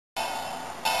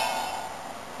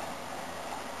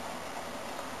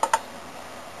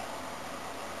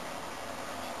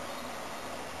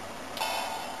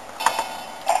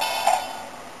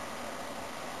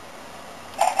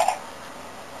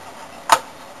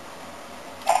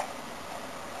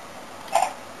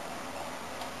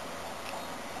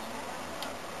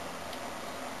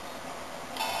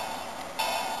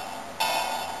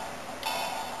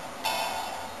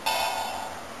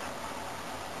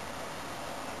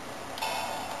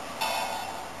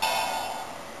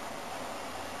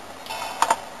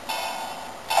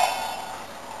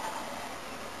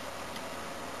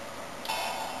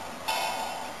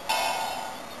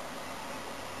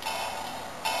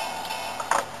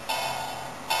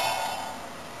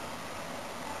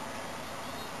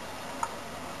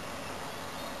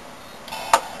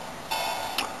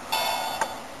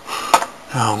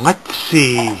Let's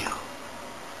see.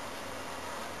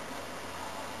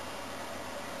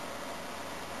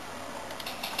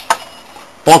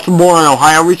 Baltimore and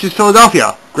Ohio reaches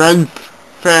Philadelphia. Great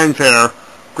fanfare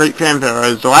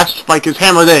as the last spike is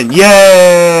hammered in.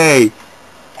 Yay!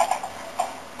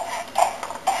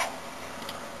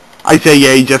 I say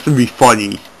yay just to be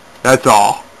funny. That's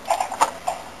all.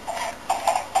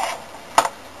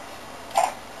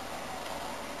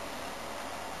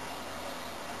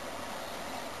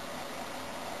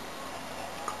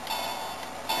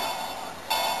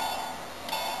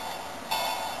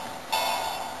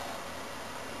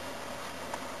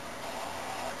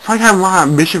 It's like I'm on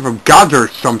a mission from God or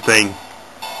something.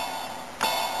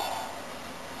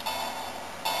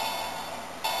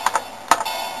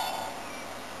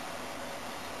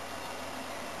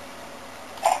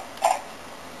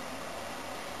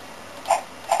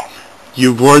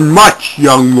 You've learned much,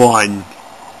 young one.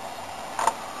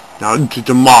 Now to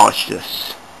demolish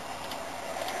this.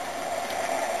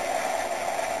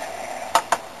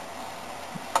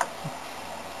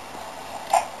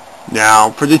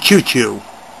 Now for the choo-choo.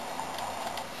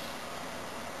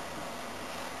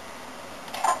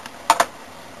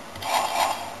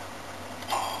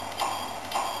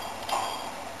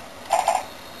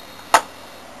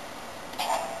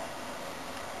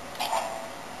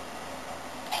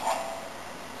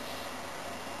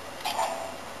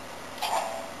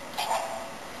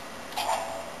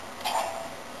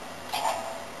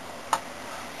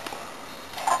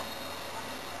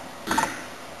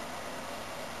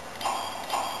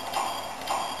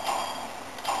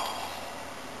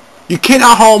 You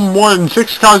cannot haul more than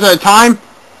 6 cars at a time?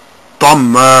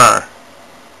 Bummer.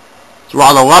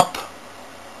 Throttle up.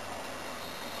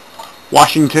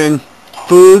 Washington.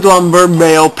 Food, lumber,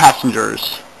 mail,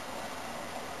 passengers.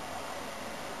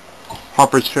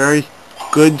 Harper's Ferry.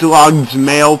 Goods, logs,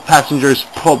 mail, passengers,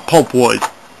 pulpwood.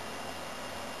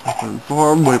 Waypoint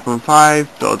 4, waypoint 5,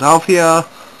 Philadelphia.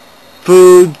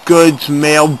 Food, goods,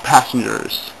 mail,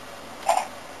 passengers.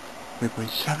 Waypoint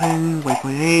 7,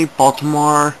 waypoint 8,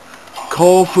 Baltimore.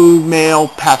 Coal, food, mail,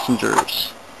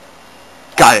 passengers.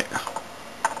 Got it.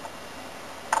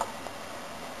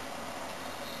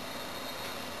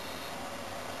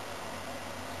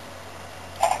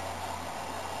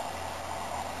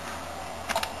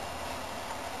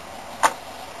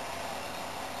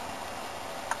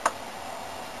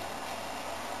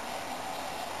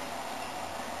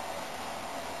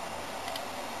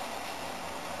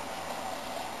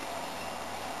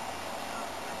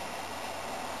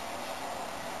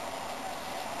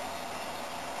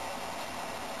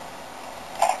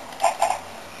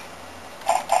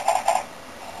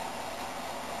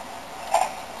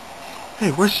 Hey,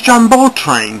 where's the John Bull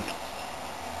train?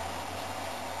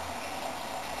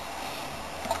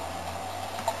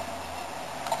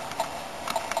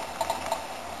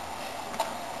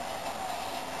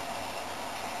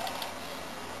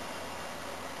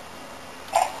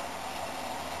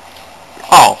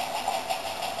 Oh,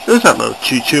 there's that little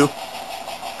choo-choo.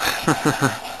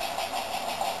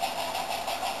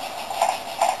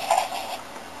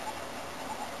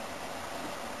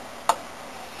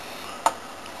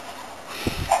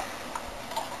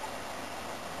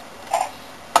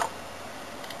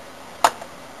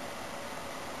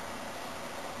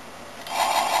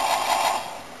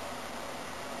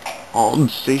 All the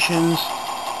stations.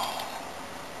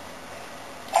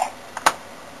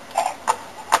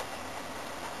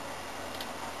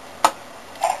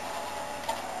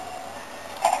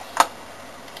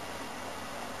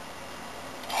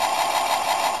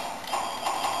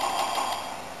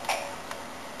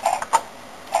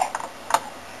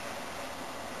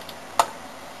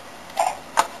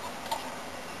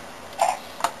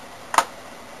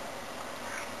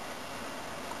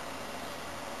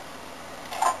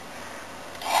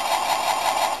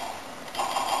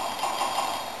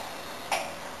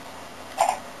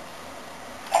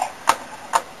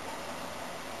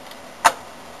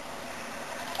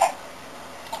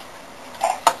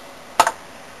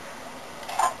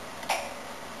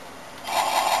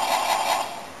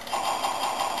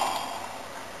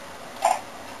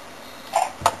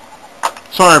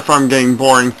 Sorry if I'm getting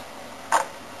boring.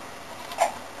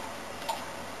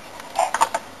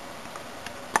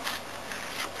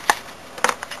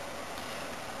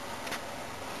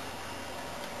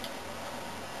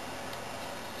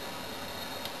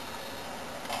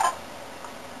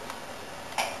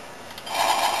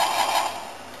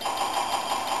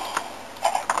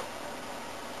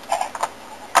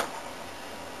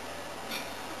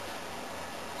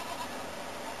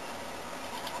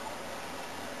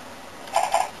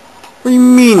 What do you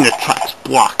mean the track's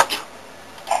blocked?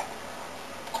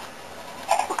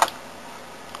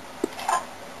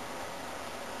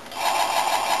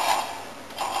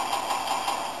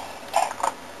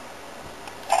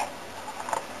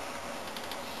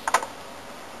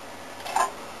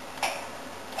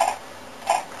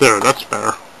 There, that's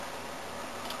better.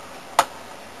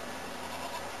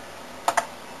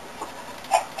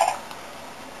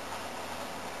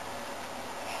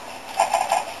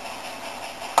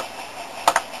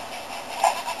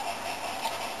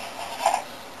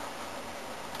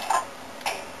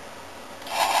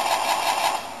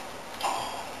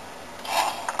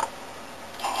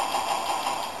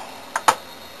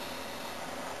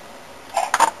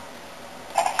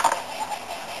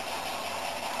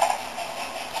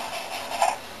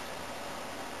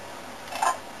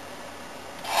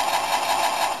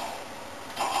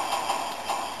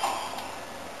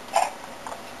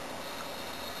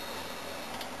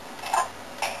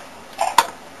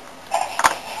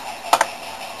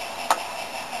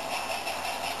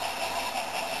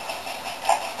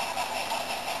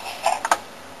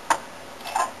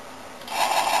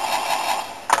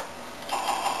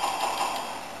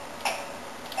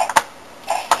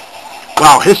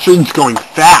 Wow, history's going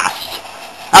fast.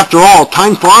 After all,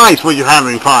 time flies when you're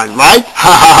having fun, right? Ha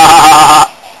ha ha ha ha!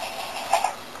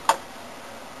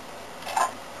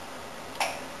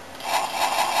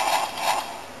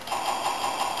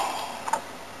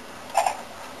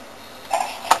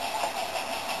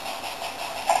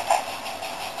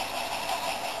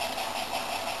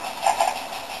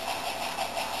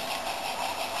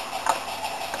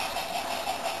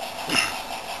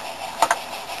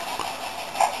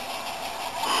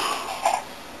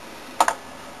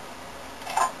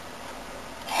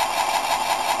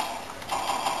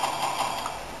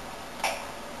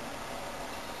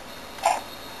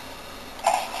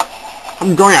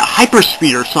 I'm going at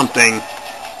hyperspeed or something.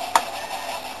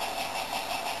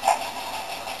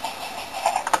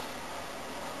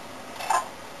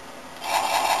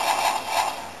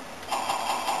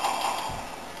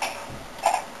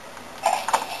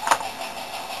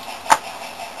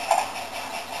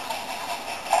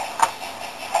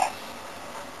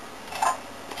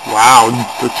 Wow,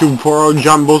 the 240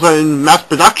 jumbos are in mass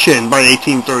production by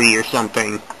 1830 or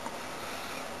something.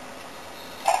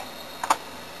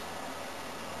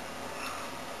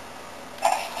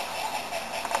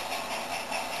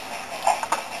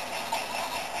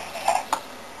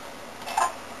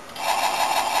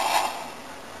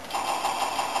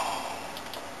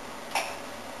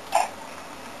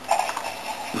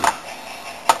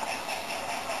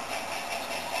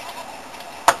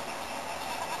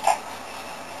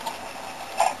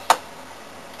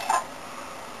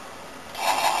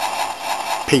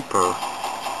 Paper.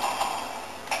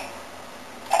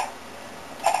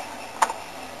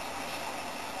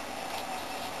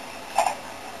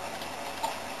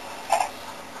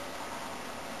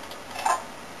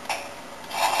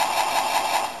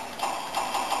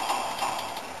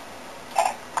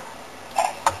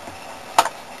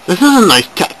 This is a nice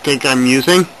tactic I'm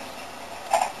using.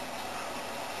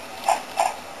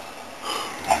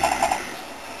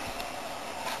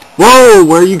 Whoa,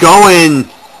 where are you going?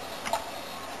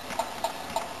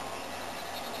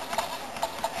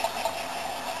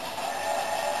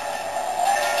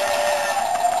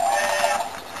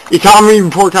 Economy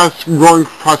forecasts growing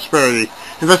prosperity.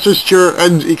 Investors cheer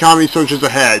and economy surges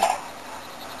ahead.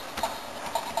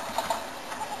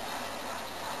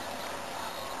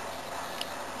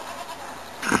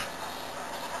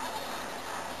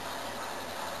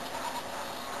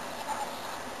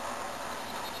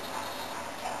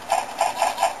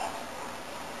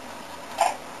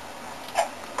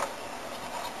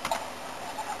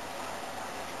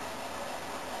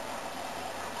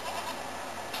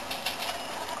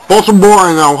 Baltimore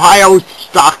and Ohio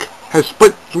stock has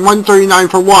split 139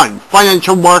 for 1.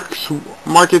 Financial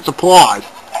markets applaud.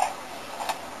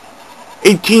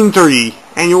 1830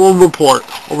 Annual Report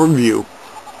Overview.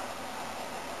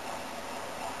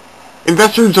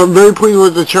 Investors are very pleased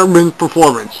with the chairman's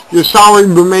performance. Your salary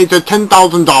remains at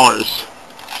 $10,000.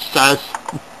 Status.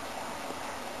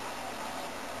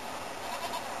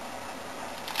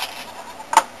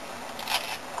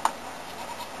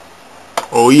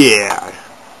 Oh yeah.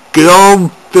 Good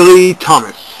old Billy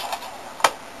Thomas.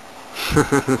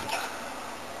 The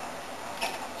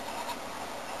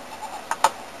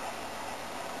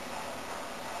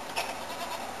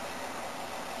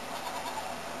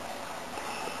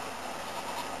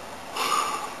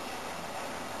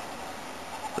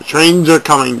trains are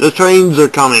coming. The trains are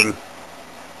coming.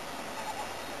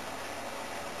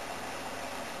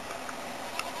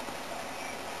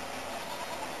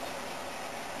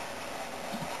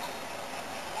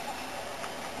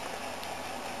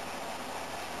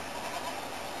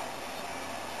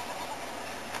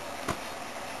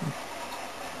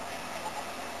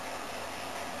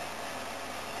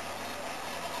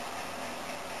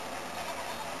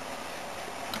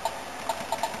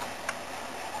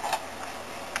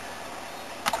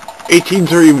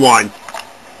 1831.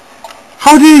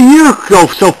 How did a year go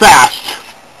so fast?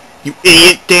 You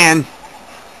idiot, Dan.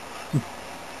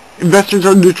 Investors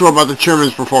are neutral about the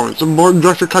chairman's performance. The board of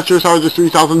directors cut your salary to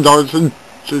 $3,000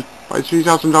 by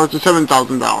 $3,000 to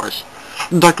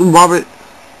 $7,000. Dr. Robert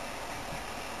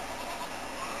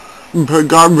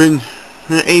Garvin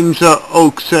Ames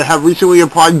Oaks have recently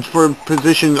applied for a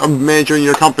position of manager in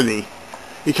your company.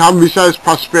 Economy says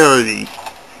prosperity.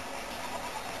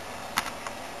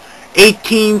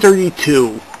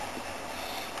 1832.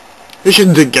 This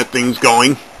should get things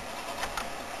going.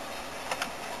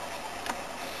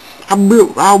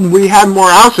 How we had more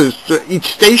houses to each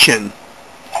station?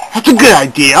 That's a good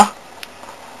idea.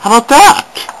 How about that?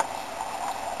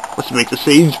 Let's make the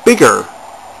cities bigger.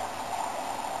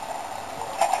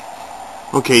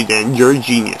 Okay then, you're a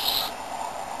genius.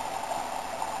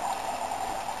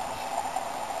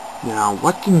 Now,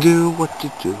 what to do, what to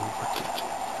do, what to do.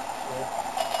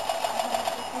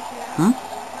 Hmm?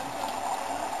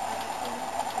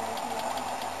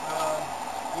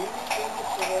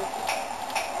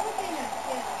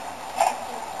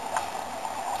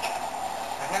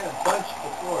 I had a bunch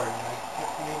before, and I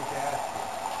kept meaning to ask you.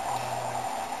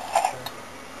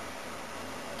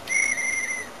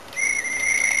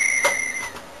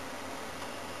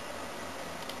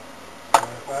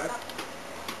 $5?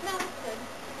 No, it's good.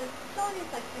 It's only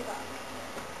like $3.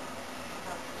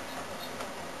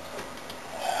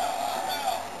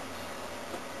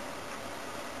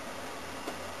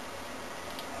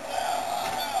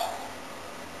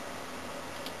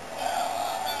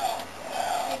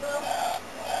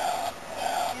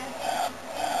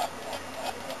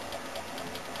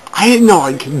 I didn't know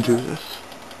I could do this.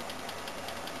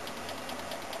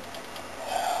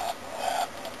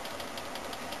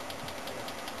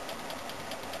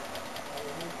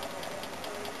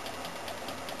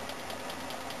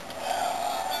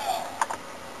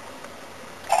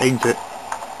 Exit.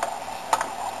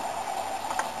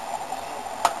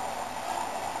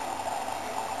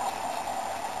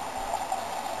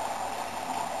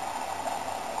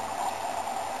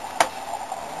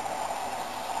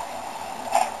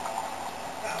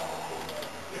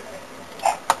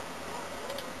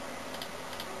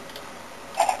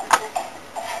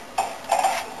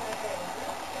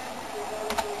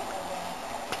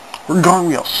 We're going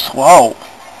real slow.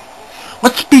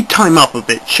 Let's speed time up a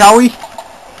bit, shall we?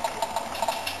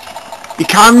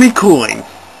 Economy cooling.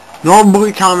 Normal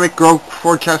economic growth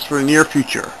forecast for the near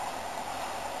future.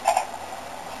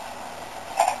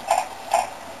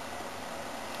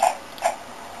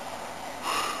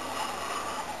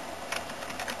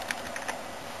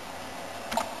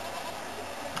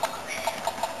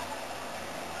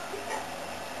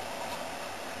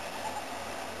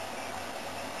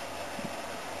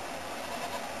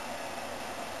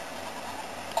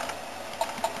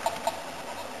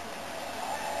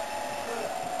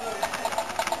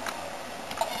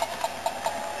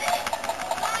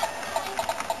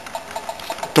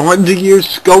 Don't let the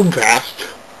years go fast.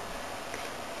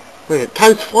 Wait,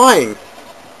 time's flying.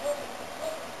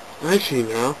 I see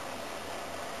now.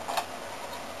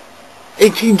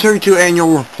 1832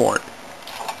 annual report.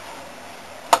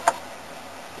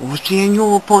 What was the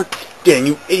annual report? Dan,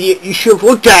 you idiot, you should have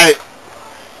looked at it.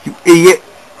 You idiot.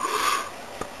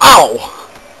 Ow!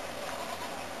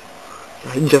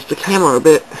 I adjust the camera a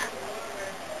bit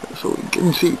so we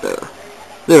can see better.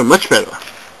 There, much better.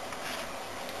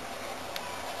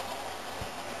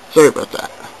 Sorry about that.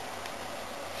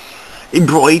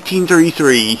 April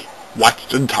 1833. Watch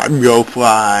the time go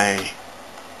fly.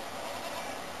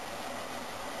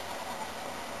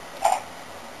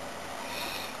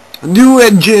 A new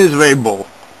engine is available.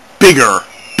 Bigger,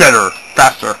 better,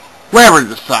 faster, whatever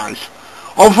the size.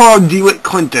 All for DeWitt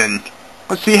Clinton.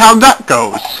 Let's see how that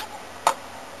goes.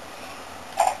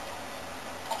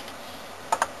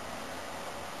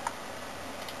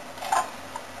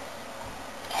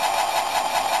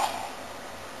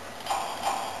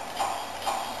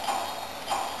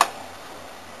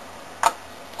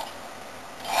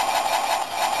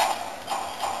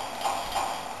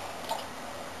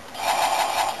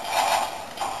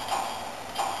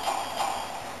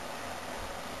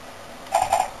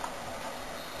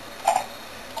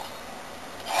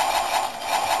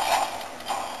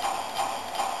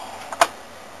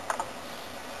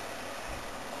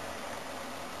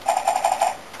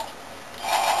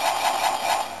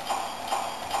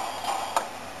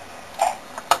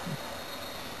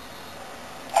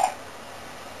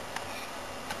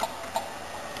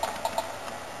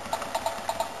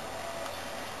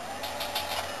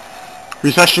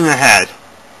 Recession ahead.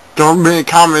 Government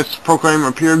economists proclaim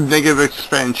a period of negative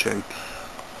expansion.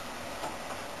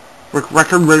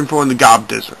 Record rainfall in the Gob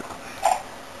Desert.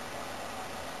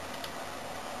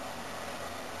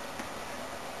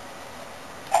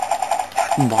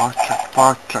 Box.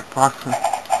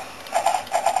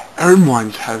 Everyone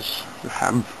has to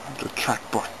have the track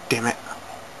book, damn it.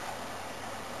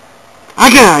 I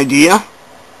got an idea.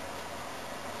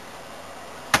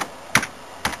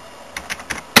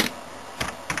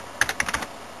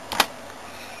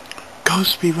 Go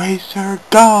Speed Racer,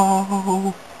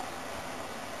 go!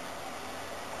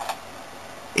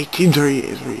 1830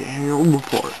 is the annual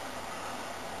report.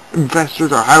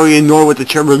 Investors are highly annoyed with the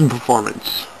chairman's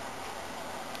performance.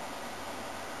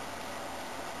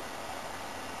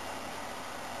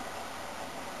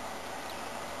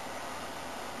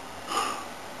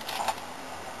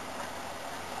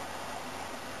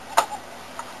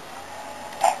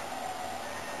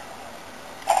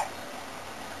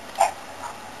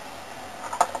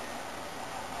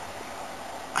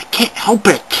 I can't help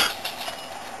it.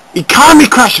 Economy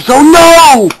crashes, oh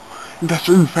no!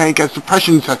 Investors panic as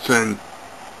depression sets in.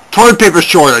 Toilet paper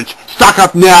shortage, stock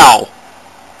up now!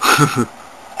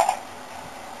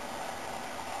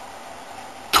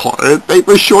 Toilet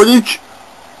paper shortage?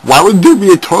 Why would there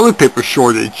be a toilet paper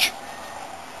shortage?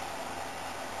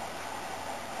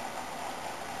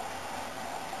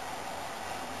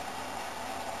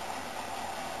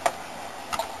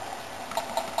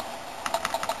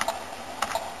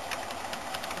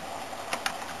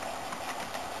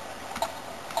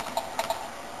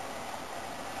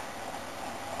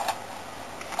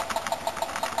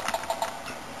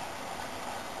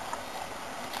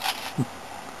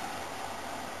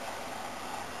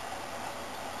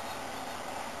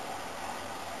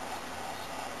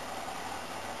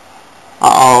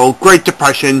 Uh-oh, Great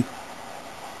Depression.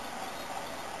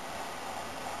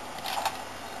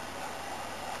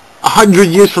 100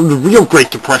 years from the real Great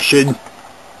Depression.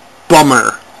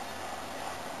 Bummer.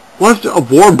 What if a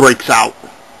war breaks out?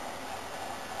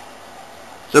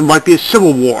 There might be a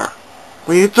civil war.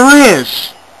 Wait, if there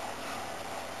is!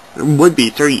 It would be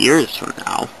 30 years from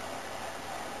now.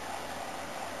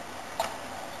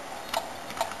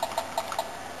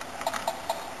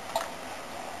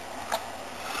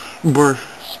 We're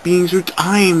speeding through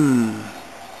time.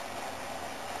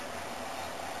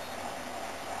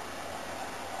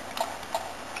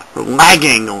 We're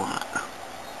lagging a lot.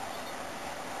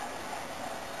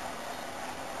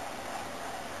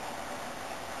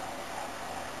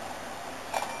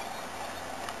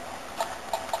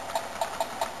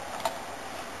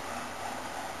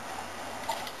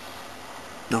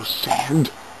 No sand.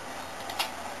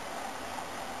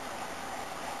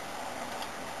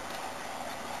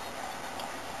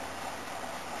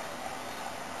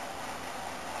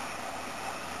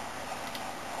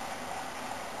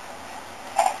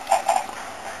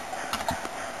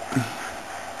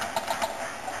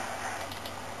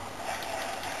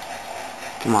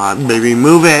 Come on, baby,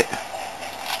 move it.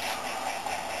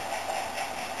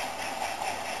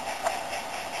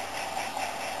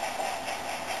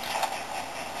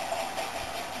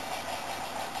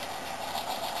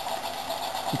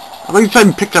 At least I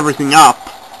picked everything up.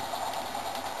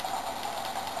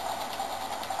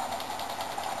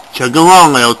 Chug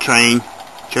along, little train.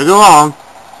 Chug along.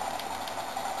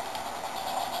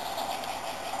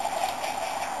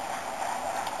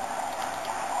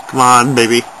 Come on,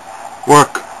 baby.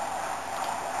 Work.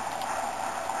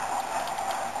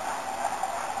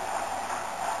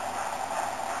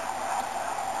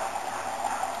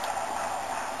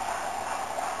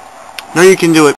 No, you can do it.